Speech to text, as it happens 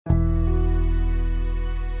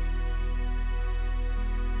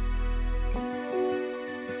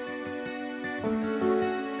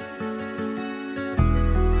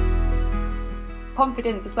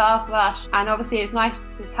confidence as well for us, and obviously it's nice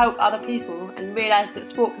to help other people and realise that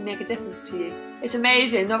sport can make a difference to you. It's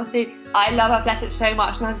amazing. Obviously I love athletics so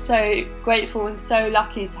much, and I'm so grateful and so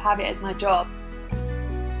lucky to have it as my job.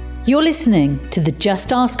 You're listening to the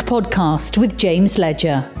Just Ask podcast with James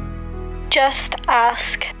Ledger. Just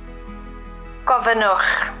ask.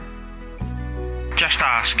 Gofynnwch. Just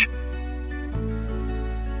ask.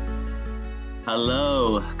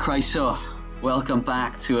 Hello, Croeso. Welcome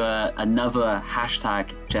back to another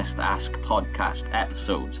hashtag Just Ask podcast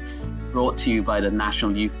episode, brought to you by the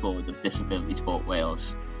National Youth Board of Disability Sport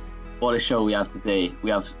Wales. What a show we have today.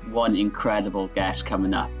 We have one incredible guest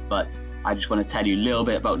coming up, but I just want to tell you a little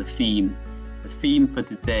bit about the theme. The theme for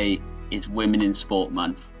today is Women in Sport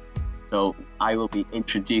Month. So I will be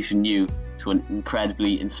introducing you to an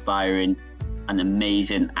incredibly inspiring and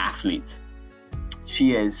amazing athlete.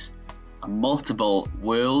 She is a multiple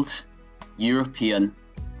world, European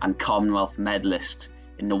and Commonwealth medalist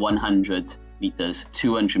in the 100 metres,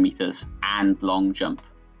 200 metres and long jump.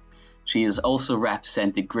 She has also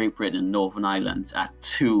represented Great Britain and Northern Ireland at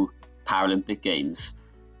 2 Paralympic Games,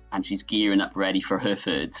 and she's gearing up ready for her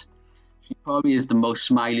third. She probably is the most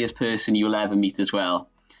smiliest person you'll ever meet as well.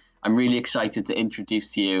 I'm really excited to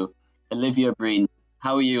introduce to you Olivia Breen.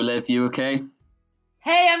 How are you, Liv? You okay?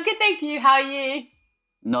 Hey, I'm good, thank you. How are you?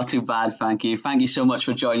 Not too bad, thank you. Thank you so much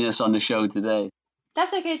for joining us on the show today.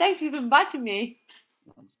 That's okay, thank you for inviting me.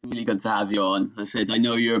 Really good to have you on. As I said, I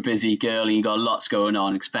know you're a busy girl and you got lots going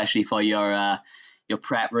on, especially for your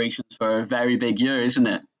preparations for a very big year, isn't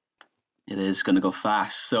it? It is going to go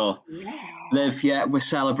fast. So, Liv, we're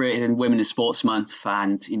celebrating Women in Sports Month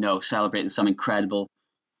and, celebrating some incredible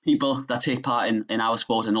people that take part in our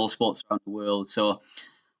sport and all sports around the world. So,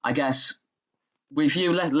 I guess with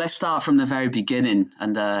you, let's start from the very beginning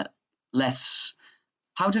and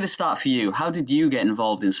how did it start for you? How did you get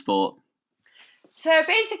involved in sport? So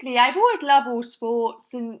basically, I've always loved all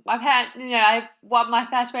sports, and I won my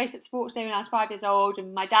first race at Sports Day when I was 5 years old,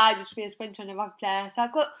 and my dad used to be a sprinter and a rugby player, so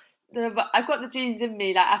I've got the genes in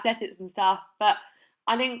me, like athletics and stuff, but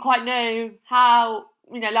I didn't quite know how,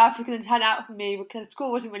 life was going to turn out for me because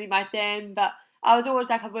school wasn't really my thing, but I was always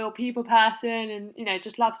like a real people person and,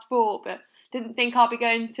 just loved sport, but didn't think I'd be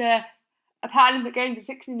going to a Paralympic Games at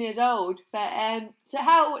 16 years old. But so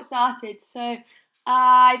how it all started, so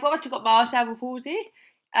I've obviously got mild cerebral palsy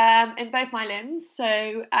in both my limbs,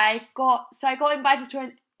 so I got invited to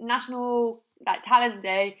a national talent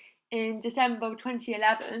day in December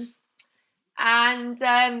 2011, and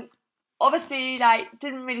obviously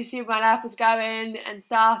didn't really see where my life was going and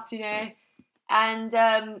stuff, and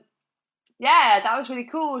that was really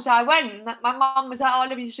cool. So I went. My mum was like, "Oh,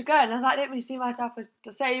 Olivia, you should go," and I was like, I didn't really see myself as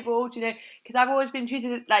disabled, because I've always been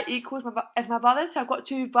treated like equal as my brothers. So I've got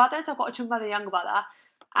 2 brothers. I've got a twin brother, a younger brother,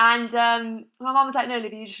 and my mum was like, "No,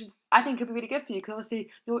 Olivia, you should. I think it'd be really good for you because obviously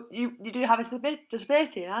you do have a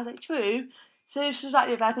disability." And I was like, "True." So she was like,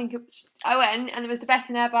 "Yeah, I think I went, and it was the best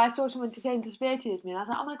thing ever. I saw someone with the same disability as me, and I was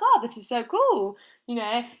like, oh my god, this is so cool,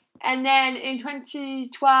 And then in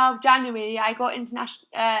 2012 January, I got into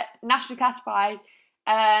nationally classified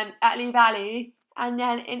at Lee Valley, and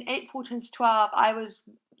then in April 2012 I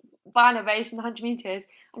ran a race in the 100 metres,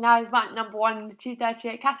 and I was ranked number 1 in the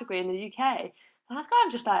 238 category in the UK. And I was kind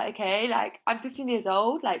of just like, okay, I'm 15 years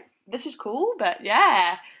old, this is cool, but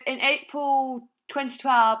yeah. In April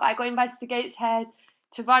 2012, I got invited to Gateshead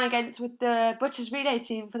to run with the British relay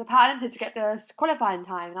team for the Paralympics to get the qualifying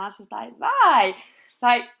time, and I was just like, right,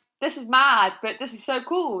 this is mad, but this is so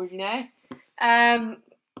cool, And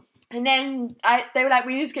then they were like,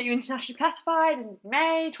 we need to get you internationally classified. In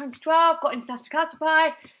May 2012, got internationally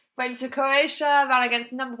classified, went to Croatia, ran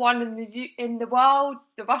against number 1 in the world,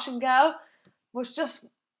 the Russian girl. Was just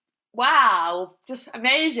wow, just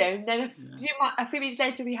amazing. Then a few weeks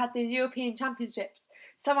later, we had the European Championships.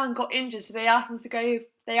 Someone got injured, so they asked them to go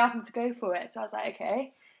for it. So I was like,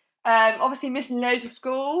 okay. Obviously missing loads of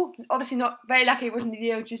school. Obviously not very lucky it wasn't the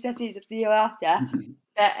year of GCSEs, it was the year after.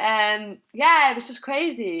 But it was just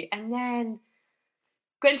crazy. And then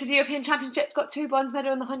went to the European Championships, got 2 bronze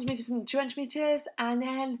medals on the 100 metres and 200 metres, and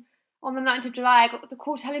then on the 9th of July I got the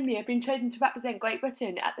call telling me I'd been chosen to represent Great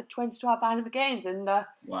Britain at the 2012 Paralympic Games and the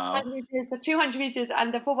 100 metres, the 200 metres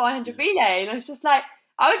and the 4x100 relay, and I was just like,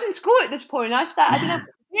 I was in school at this point, I didn't have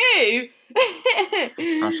to do.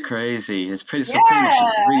 That's crazy. It's pretty much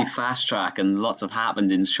really fast track, and lots have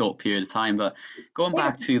happened in a short period of time. But going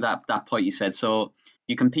back to that point you said, so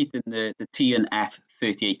you compete in the T and F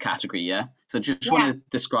 38 category, yeah? So just want to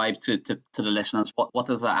describe to the listeners, what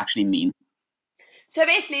does that actually mean? So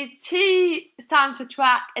basically, T stands for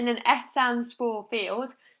track and then F stands for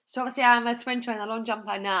field. So obviously I'm a sprinter and a long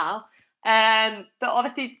jumper now. But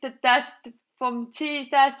obviously from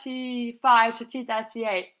T35 to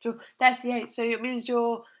T38, so it means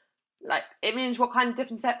it means what kind of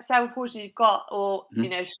different cerebral palsy you've got, or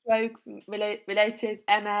stroke related,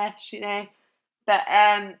 MS, But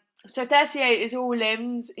so 38 is all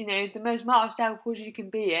limbs, the most mild cerebral palsy you can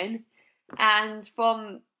be in, and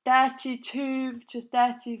from 32 to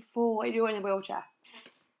 34 you're in a wheelchair.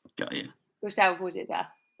 Got you. With cerebral palsy,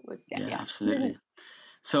 yeah, absolutely.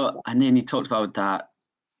 So, and then you talked about that,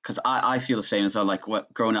 because I feel the same as well. Like,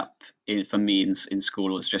 growing up for me in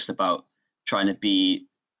school was just about trying to be,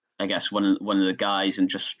 I guess, one of the guys, and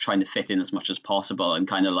just trying to fit in as much as possible, and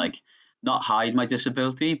kind of like not hide my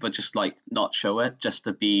disability, but just like not show it, just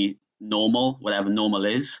to be normal, whatever normal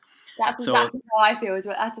is. That's exactly how I feel.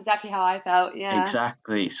 That's exactly how I felt. Yeah.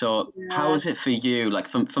 Exactly. So how is it for you? Like,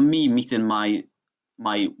 for me, meeting one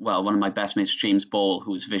of my best mates, James Ball,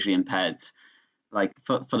 who was visually impaired, like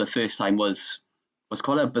for the first time was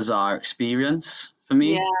quite a bizarre experience for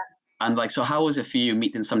me. Yeah. And like, so how was it for you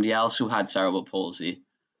meeting somebody else who had cerebral palsy?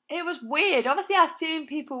 It was weird. Obviously, I've seen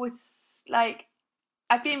people with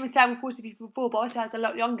I've been with cerebral palsy people before, but obviously I was a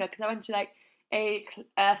lot younger, because I went to a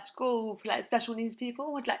school for special needs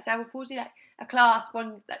people with cerebral palsy, a class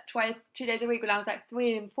 2 days a week when I was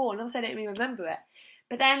 3 and 4, and obviously I didn't even remember it.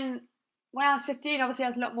 But then when I was 15, obviously I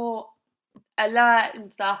was a lot more alert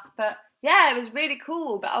and stuff. But yeah, it was really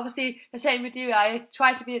cool. But obviously, the same with you, I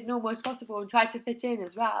tried to be as normal as possible and tried to fit in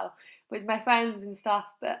as well with my friends and stuff.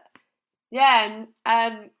 But yeah,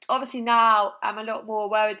 and obviously now I'm a lot more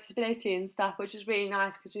aware of disability and stuff, which is really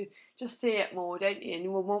nice, because you just see it more, don't you? And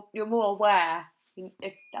you're more aware,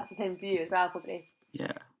 if that's the same for you as well, probably.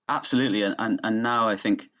 Yeah, absolutely. And now I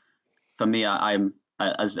think for me, I'm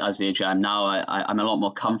as the age I am now, I'm a lot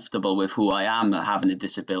more comfortable with who I am, having a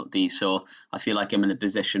disability. So I feel like I'm in a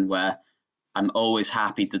position where I'm always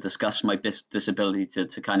happy to discuss my disability,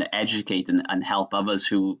 to kind of educate and help others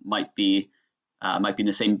who might be in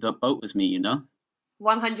the same boat as me, 100%.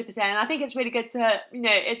 I think it's really good to,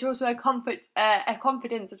 it's also a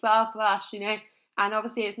confidence as well for us, and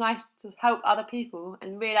obviously it's nice to help other people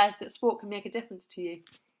and realise that sport can make a difference to you.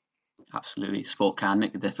 Absolutely, sport can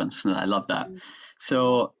make a difference, and I love that.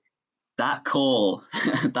 So that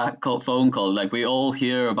phone call, like, we all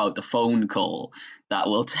hear about the phone call that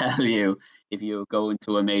will tell you if you're going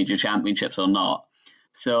to a major championships or not.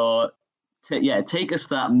 So take us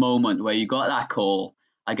to that moment where you got that call.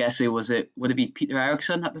 I guess would it be Peter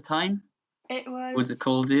Eriksson at the time? It was. Was it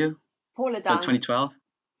called you? Paula Dunn. 2012?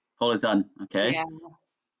 Paula Dunn, okay. Yeah.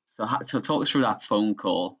 So talk us through that phone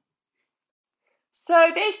call.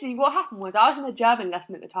 So basically what happened was, I was in a German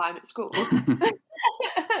lesson at the time at school.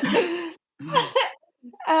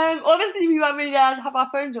 Obviously we weren't really allowed to have our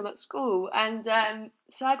phones on at school, and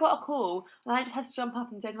so I got a call, and I just had to jump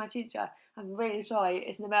up and say to my teacher, "I'm really sorry,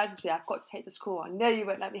 it's an emergency, I've got to take this call. I know you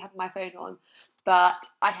won't let me have my phone on, but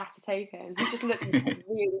I have to take it." And he just looked at me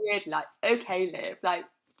really weird, like, "Okay, Liv, like,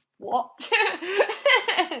 what?"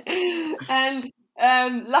 And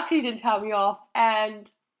luckily he didn't tell me off,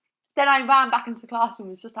 and then I ran back into the classroom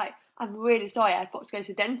and was just like, "I'm really sorry, I've got to go to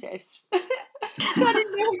the dentist." So I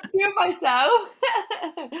didn't know what to do with myself,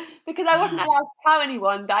 because I wasn't allowed to tell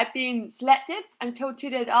anyone that I'd been selected until 2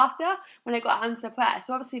 days after, when I got answer press.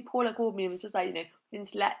 So obviously Paula called me and was just like, been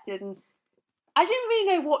selected, and I didn't really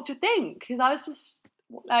know what to think, because I was just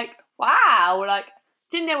like, wow, like,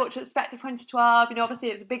 didn't know what to expect of 2012. Obviously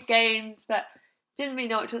it was a big games, but didn't really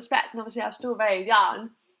know what to expect, and obviously I was still very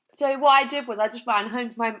young. So what I did was I just ran home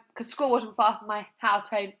to because school wasn't far from my house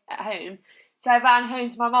at home. So I ran home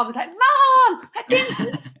to my mum and was like, "Mum, I've been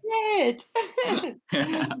selected."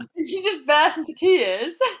 And she just burst into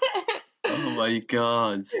tears. Oh my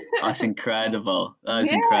God, that's incredible. That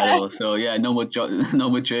is incredible. So yeah, no more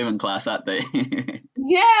German class that day.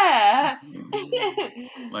 Yeah.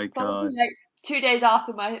 My God. 2 days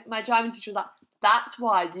after, my German teacher was like, "That's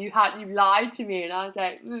why you lied to me," and I was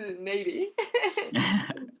like, maybe.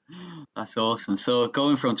 That's awesome. So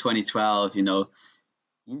going from 2012, you've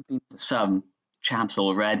been to some champs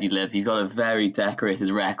already, Liv. You've got a very decorated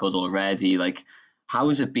record already. Like, how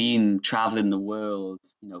has it been traveling the world,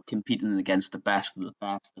 competing against the best of the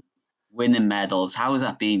best, winning medals? How has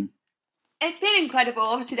that been? It's been incredible.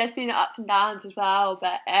 Obviously, there's been ups and downs as well,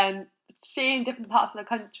 but seeing different parts of the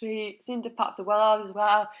country, seeing different parts of the world as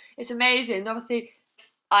well, it's amazing. Obviously,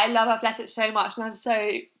 I love athletics so much, and I'm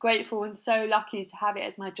so grateful and so lucky to have it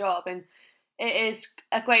as my job. And it is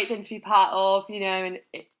a great thing to be part of, and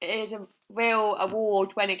it is a real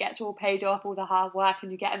award when it gets all paid off, all the hard work,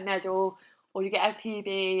 and you get a medal or you get a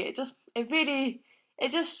PB. It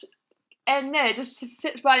just And no, it just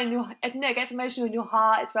sits right in your, and no, it gets emotional in your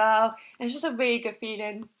heart as well. And it's just a really good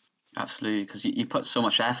feeling. Absolutely, because you put so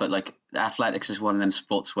much effort. Like athletics is one of them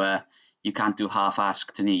sports where you can't do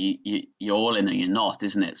half-assed, and you're all in and you're not,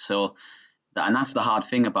 isn't it? So, and that's the hard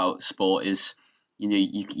thing about sport is,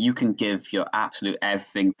 you can give your absolute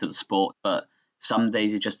everything to the sport, but some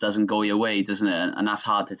days it just doesn't go your way, doesn't it? And that's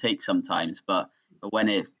hard to take sometimes. But when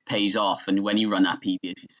it pays off, and when you run that PB,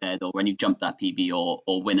 as you said, or when you jump that PB,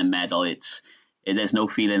 or win a medal, there's no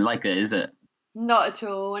feeling like it, is it? Not at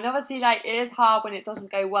all. And obviously, like, it is hard when it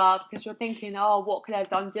doesn't go well because you're thinking, oh, what could I have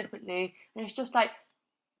done differently? And it's just like,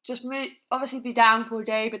 just move, obviously be down for a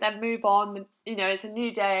day, but then move on. And, it's a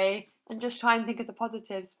new day, and just try and think of the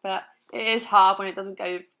positives. But it is hard when it doesn't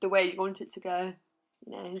go the way you want it to go.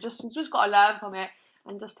 You just got to learn from it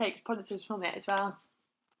and just take positives from it as well.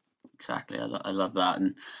 Exactly. I love that.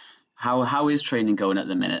 And how is training going at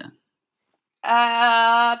the minute?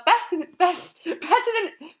 Better than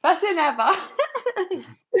ever.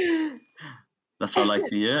 That's what I like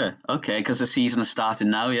to hear. Okay, because the season is starting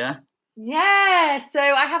now, yeah? Yeah, so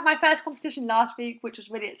I had my first competition last week, which was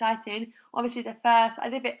really exciting. Obviously,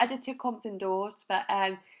 I did 2 comps indoors, but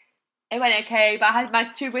it went okay. But I had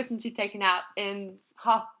my 2 wisdom teeth taken out in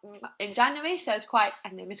January, so it's quite a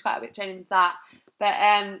bit of training with that. But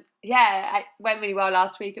yeah, it went really well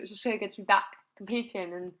last week. It was just so good to be back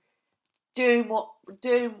competing and doing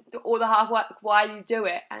all the hard work while you do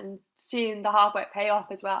it, and seeing the hard work pay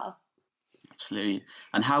off as well. Absolutely.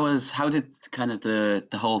 And how did kind of the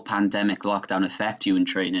whole pandemic lockdown affect you in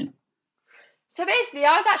training? So basically,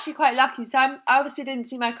 I was actually quite lucky. So I obviously didn't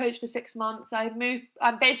see my coach for 6 months. I'm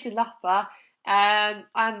based in Loughborough, and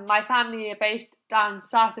my family are based down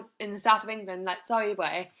in the south of England, like Surrey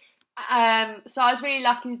way. So I was really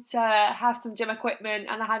lucky to have some gym equipment,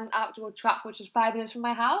 and I had an outdoor track which was 5 minutes from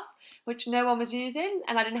my house, which no one was using,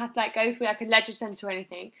 and I didn't have to go through a leisure centre or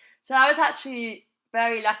anything. So I was actually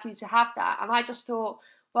very lucky to have that, and I just thought,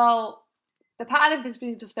 well, the Paralympics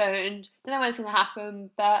been postponed, don't know when it's going to happen,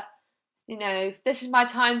 but this is my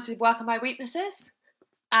time to work on my weaknesses.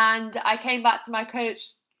 And I came back to my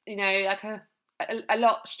coach, like a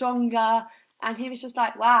lot stronger. And he was just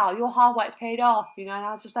like, wow, your hard work's paid off, And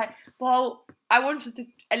I was just like, well, I wanted to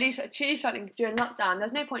at least achieve something during lockdown.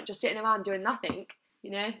 There's no point just sitting around doing nothing,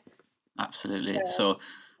 Absolutely. Yeah. So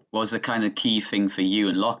what was the kind of key thing for you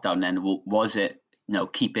in lockdown then? Was it,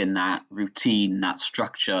 keeping that routine, that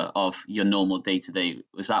structure of your normal day-to-day?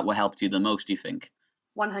 Was that what helped you the most, do you think?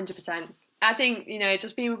 100%. I think,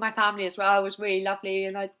 just being with my family as well was really lovely.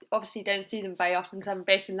 And I obviously don't see them very often because I'm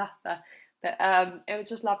based in Loughborough. But it was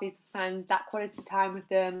just lovely to spend that quality time with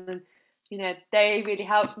them, and they really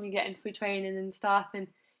helped me getting through training and stuff. And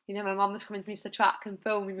my mum was coming to me to the track and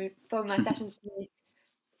film my sessions to me,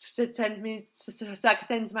 to send me so I could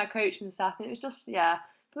send to my coach and stuff. And it was just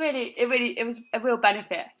it was a real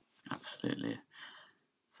benefit. Absolutely.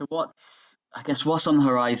 So what's on the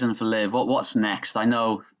horizon for Liv? What's next? I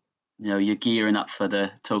know you're gearing up for the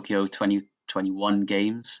Tokyo 2021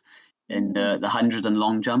 games in the 100 and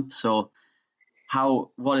long jump. So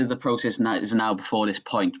what is the process now before this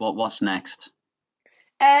point? What's next?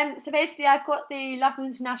 So basically, I've got the Loughborough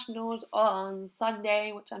Internationals on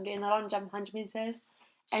Sunday, which I'm doing the long jump 100 metres.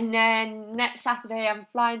 And then next Saturday, I'm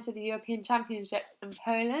flying to the European Championships in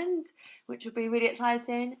Poland, which will be really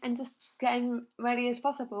exciting, and just getting ready as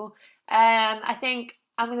possible. I think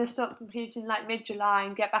I'm going to start competing mid-July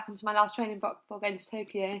and get back into my last training block before going to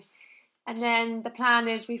Tokyo. And then the plan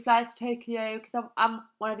is we fly to Tokyo because I'm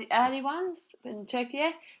one of the early ones in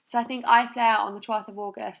Tokyo. So I think I fly out on the 12th of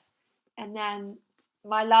August. And then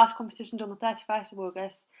my last competition's on the 31st of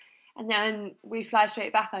August. And then we fly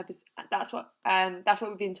straight back. That's what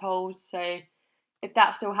we've been told. So if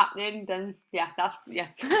that's still happening, then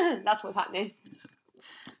that's what's happening.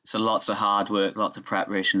 So lots of hard work, lots of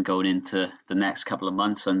preparation going into the next couple of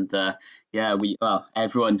months, and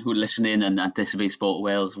everyone who listening and at Disability Sport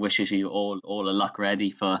Wales wishes you all the luck ready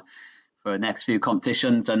for the next few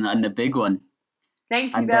competitions and the big one.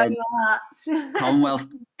 Thank you very much.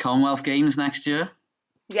 Commonwealth Games next year.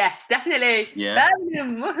 Yes, definitely. Yeah.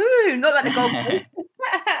 Birmingham, woohoo! Not like the gold.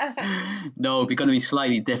 No, it's going to be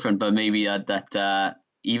slightly different, but maybe that.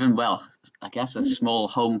 I guess a small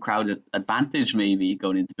home crowd advantage maybe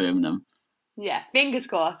going into Birmingham. Yeah, fingers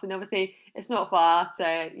crossed. And obviously it's not far,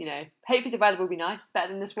 so hopefully the weather will be nice, better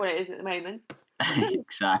than this what it is at the moment.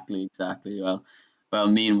 Exactly. Well,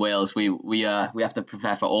 me in Wales, we have to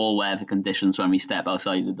prepare for all weather conditions when we step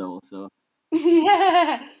outside the door. So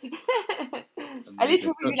yeah, at least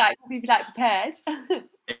we'll be prepared.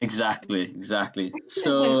 Exactly.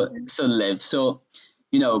 So Liv,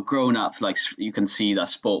 growing up, like you can see that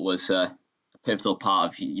sport was a pivotal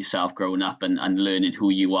part of yourself growing up and learning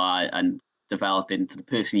who you are and developing to the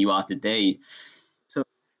person you are today. So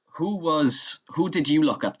who did you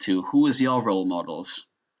look up to? Who was your role models?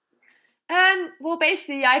 Well,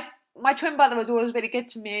 basically, my twin brother was always really good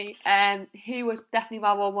to me. He was definitely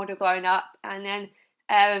my role model growing up. And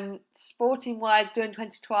then sporting-wise, during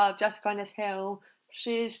 2012, Jessica Ennis-Hill,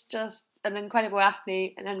 she's just an incredible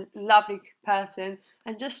athlete and a lovely person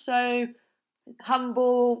and just so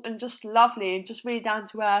humble and just lovely and just really down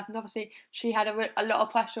to earth. And obviously, she had a lot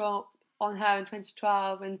of pressure on her in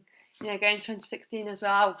 2012 and, going to 2016 as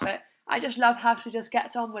well. But I just love how she just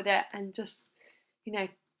gets on with it and just,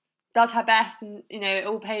 does her best and, it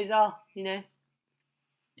all pays off, Yeah,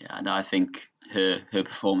 no, I think her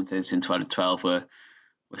performances in 2012 were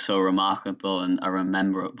so remarkable and are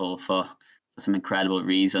rememberable for some incredible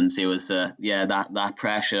reasons. It was that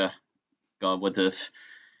pressure, God, would have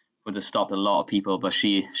stopped a lot of people, but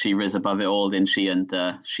she rose above it all, didn't she? And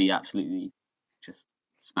she absolutely just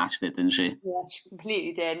smashed it, didn't she? Yeah, she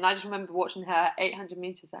completely did. And I just remember watching her 800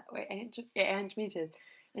 meters meters,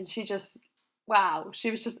 and she just, wow,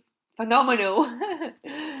 she was just phenomenal.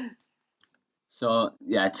 So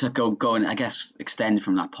yeah, to go and I guess extend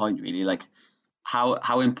from that point, really, like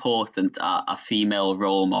how important are female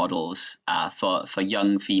role models for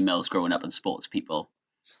young females growing up and sports people?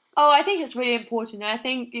 Oh, I think it's really important. I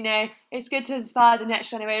think, it's good to inspire the next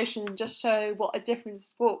generation and just show what a difference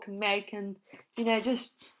sport can make and,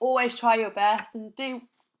 just always try your best and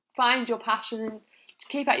find your passion and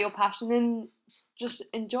keep at your passion and just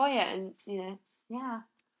enjoy it and, yeah.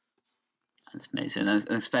 That's amazing, and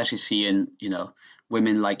especially seeing,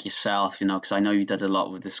 women like yourself, because I know you did a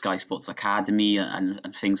lot with the Sky Sports Academy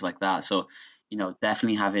and things like that. So,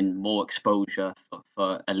 definitely having more exposure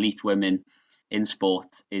for elite women in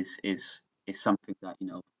sport is something that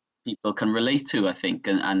people can relate to, I think,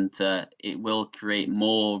 and it will create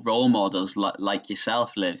more role models like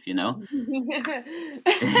yourself, Liv.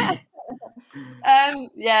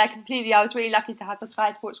 Yeah, completely. I was really lucky to have the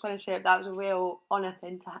Sky Sports Scholarship. That was a real honour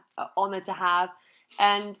to have,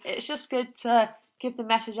 and it's just good to give the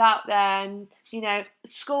message out there. And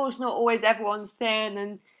school's not always everyone's thing,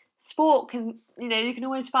 and sport can, you can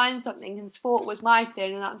always find something. And sport was my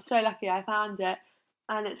thing, and I'm so lucky I found it,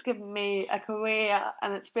 and it's given me a career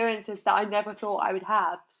and experiences that I never thought I would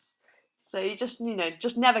have. So you just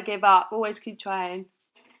never give up. Always keep trying.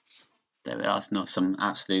 There we are. It's not some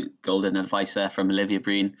absolute golden advice there from Olivia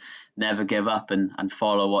Breen. Never give up and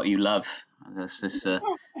follow what you love. That's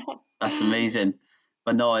amazing.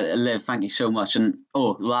 But no, Liv, thank you so much. And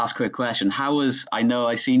last quick question: I know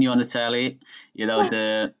I seen you on the telly.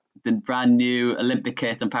 The brand new Olympic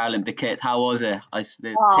kit and Paralympic kit. How was it? The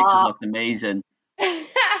pictures looked amazing.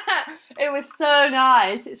 It was so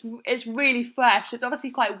nice. It's really fresh. It's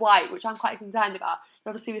obviously quite white, which I'm quite concerned about.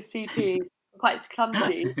 Obviously with CP. Quite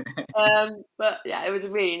clumsy, but yeah, it was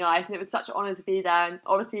really nice, and it was such an honour to be there. And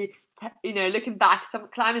obviously, looking back,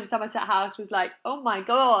 climbing Somerset House was like, oh my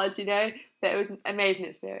god, but it was an amazing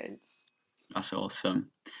experience. That's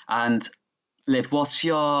awesome. And Liv, how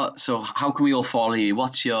can we all follow you?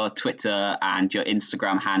 What's your Twitter and your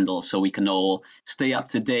Instagram handle so we can all stay up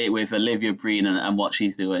to date with Olivia Breen and what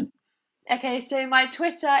she's doing? Okay, so my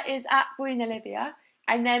Twitter is @BreenOlivia.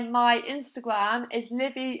 And then my Instagram is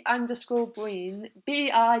Livy_Breen,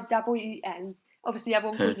 BREEN. Obviously,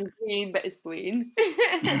 everyone calls me Breen, but it's Breen.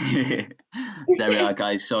 There we are,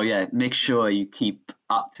 guys. So yeah, make sure you keep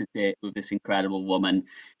up to date with this incredible woman.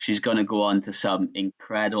 She's going to go on to some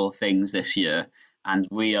incredible things this year, and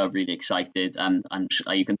we are really excited. And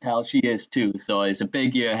you can tell she is too. So it's a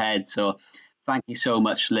big year ahead. So thank you so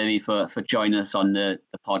much, Livy, for joining us on the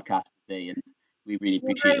podcast today, and we really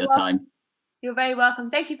appreciate your time. You're very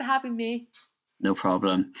welcome. Thank you for having me. No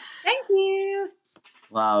problem. Thank you.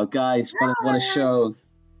 Wow, guys, what a show.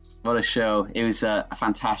 What a show. It was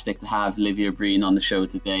fantastic to have Olivia Breen on the show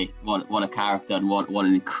today. What a character and what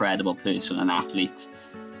an incredible person and athlete.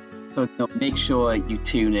 So make sure you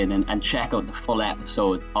tune in and check out the full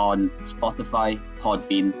episode on Spotify,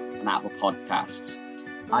 Podbean and Apple Podcasts.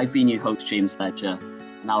 I've been your host, James Ledger,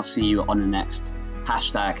 and I'll see you on the next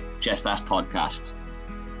 #JustAskPodcast.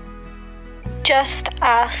 Just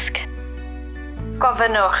ask.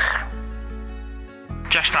 Gofynnwch.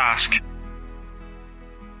 Just ask.